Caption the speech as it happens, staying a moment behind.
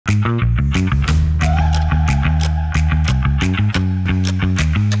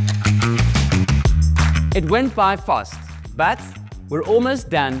went by fast, but we're almost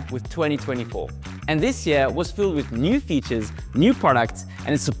done with 2024. And this year was filled with new features, new products,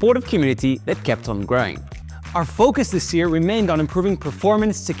 and a supportive community that kept on growing. Our focus this year remained on improving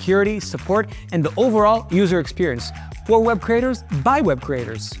performance, security, support, and the overall user experience for web creators by web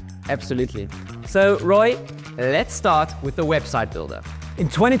creators. Absolutely. So, Roy, let's start with the website builder. In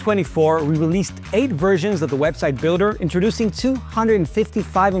 2024, we released 8 versions of the website builder, introducing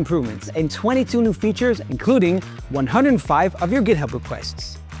 255 improvements and 22 new features, including 105 of your GitHub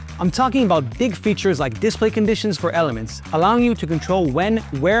requests. I'm talking about big features like display conditions for elements, allowing you to control when,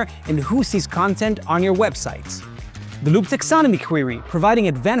 where, and who sees content on your websites. The loop taxonomy query, providing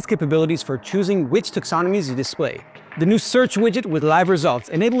advanced capabilities for choosing which taxonomies you display. The new search widget with live results,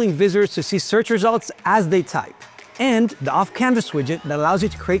 enabling visitors to see search results as they type. And the off-canvas widget that allows you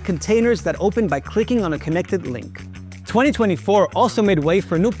to create containers that open by clicking on a connected link. 2024 also made way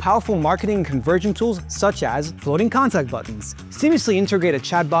for new powerful marketing and conversion tools such as floating contact buttons, seamlessly integrated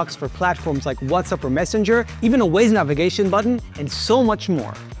chat box for platforms like WhatsApp or Messenger, even a Waze navigation button, and so much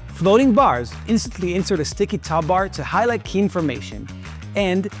more. Floating bars instantly insert a sticky top bar to highlight key information.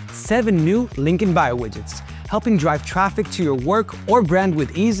 And 7 new link in bio widgets, helping drive traffic to your work or brand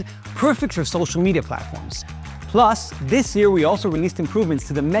with ease, perfect for social media platforms. Plus, this year we also released improvements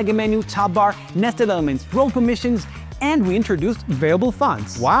to the mega menu, top bar, nested elements, role permissions, and we introduced variable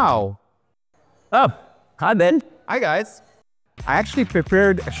fonts. Wow! Oh, hi Ben. Hi guys! I actually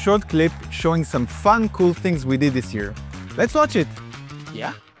prepared a short clip showing some fun, cool things we did this year. Let's watch it!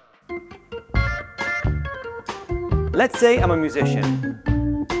 Yeah? Let's say I'm a musician.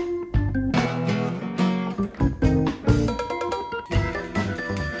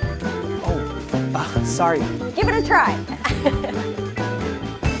 Sorry. Give it a try.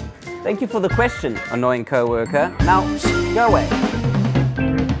 Thank you for the question, annoying coworker. Now, go away.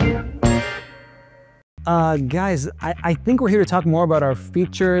 Guys, I think we're here to talk more about our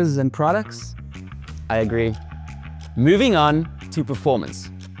features and products. I agree. Moving on to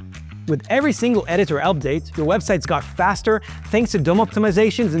performance. With every single editor update, your websites got faster thanks to DOM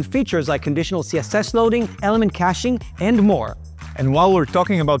optimizations and features like conditional CSS loading, element caching, and more. And while we're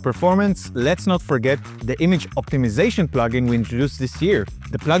talking about performance, let's not forget the image optimization plugin we introduced this year.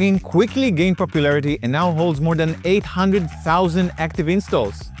 The plugin quickly gained popularity and now holds more than 800,000 active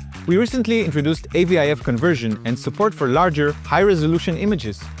installs. We recently introduced AVIF conversion and support for larger, high-resolution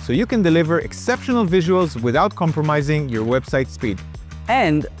images, so you can deliver exceptional visuals without compromising your website speed.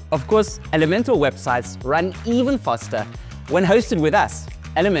 And, of course, Elementor websites run even faster when hosted with us,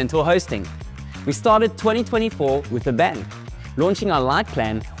 Elementor Hosting. We started 2024 with a bang, launching our light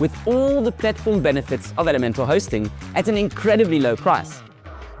plan with all the platform benefits of Elementor Hosting at an incredibly low price.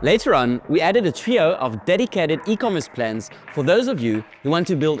 Later on, we added a trio of dedicated e-commerce plans for those of you who want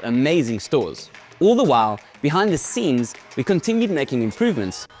to build amazing stores. All the while, behind the scenes, we continued making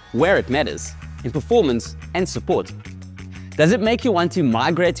improvements where it matters, in performance and support. Does it make you want to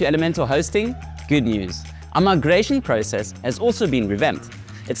migrate to Elementor Hosting? Good news. Our migration process has also been revamped.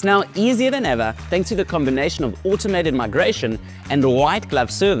 It's now easier than ever thanks to the combination of automated migration and the white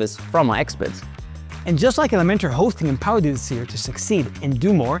glove service from our experts. And just like Elementor Hosting empowered you this year to succeed and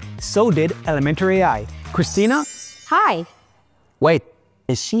do more, so did Elementor AI. Christina? Hi. Wait,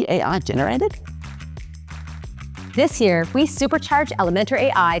 is she AI generated? This year, we supercharged Elementor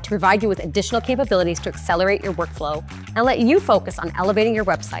AI to provide you with additional capabilities to accelerate your workflow and let you focus on elevating your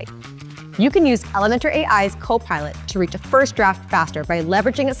website. You can use Elementor AI's Copilot to reach a first draft faster by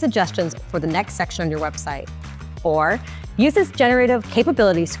leveraging its suggestions for the next section on your website. Or use its generative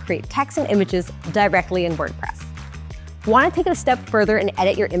capabilities to create text and images directly in WordPress. Want to take it a step further and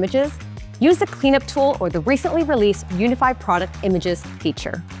edit your images? Use the cleanup tool or the recently released Unified Product Images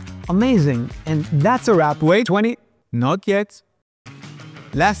feature. Amazing. And that's a wrap. Wait, 20? Not yet.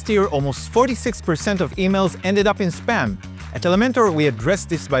 Last year, almost 46% of emails ended up in spam. At Elementor, we addressed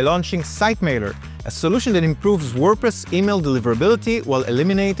this by launching SiteMailer, a solution that improves WordPress email deliverability while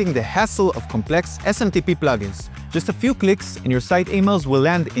eliminating the hassle of complex SMTP plugins. Just a few clicks and your site emails will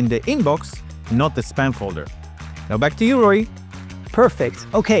land in the inbox, not the spam folder. Now back to you, Roy. Perfect.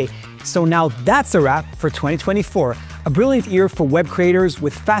 Okay, so now that's a wrap for 2024. A brilliant year for web creators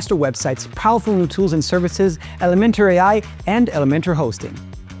with faster websites, powerful new tools and services, Elementor AI, and Elementor Hosting.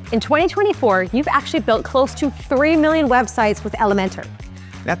 In 2024, you've actually built close to 3 million websites with Elementor.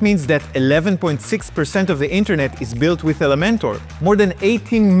 That means that 11.6% of the internet is built with Elementor, more than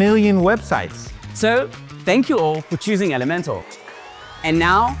 18 million websites. So, thank you all for choosing Elementor. And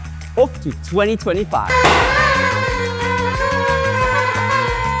now, off to 2025.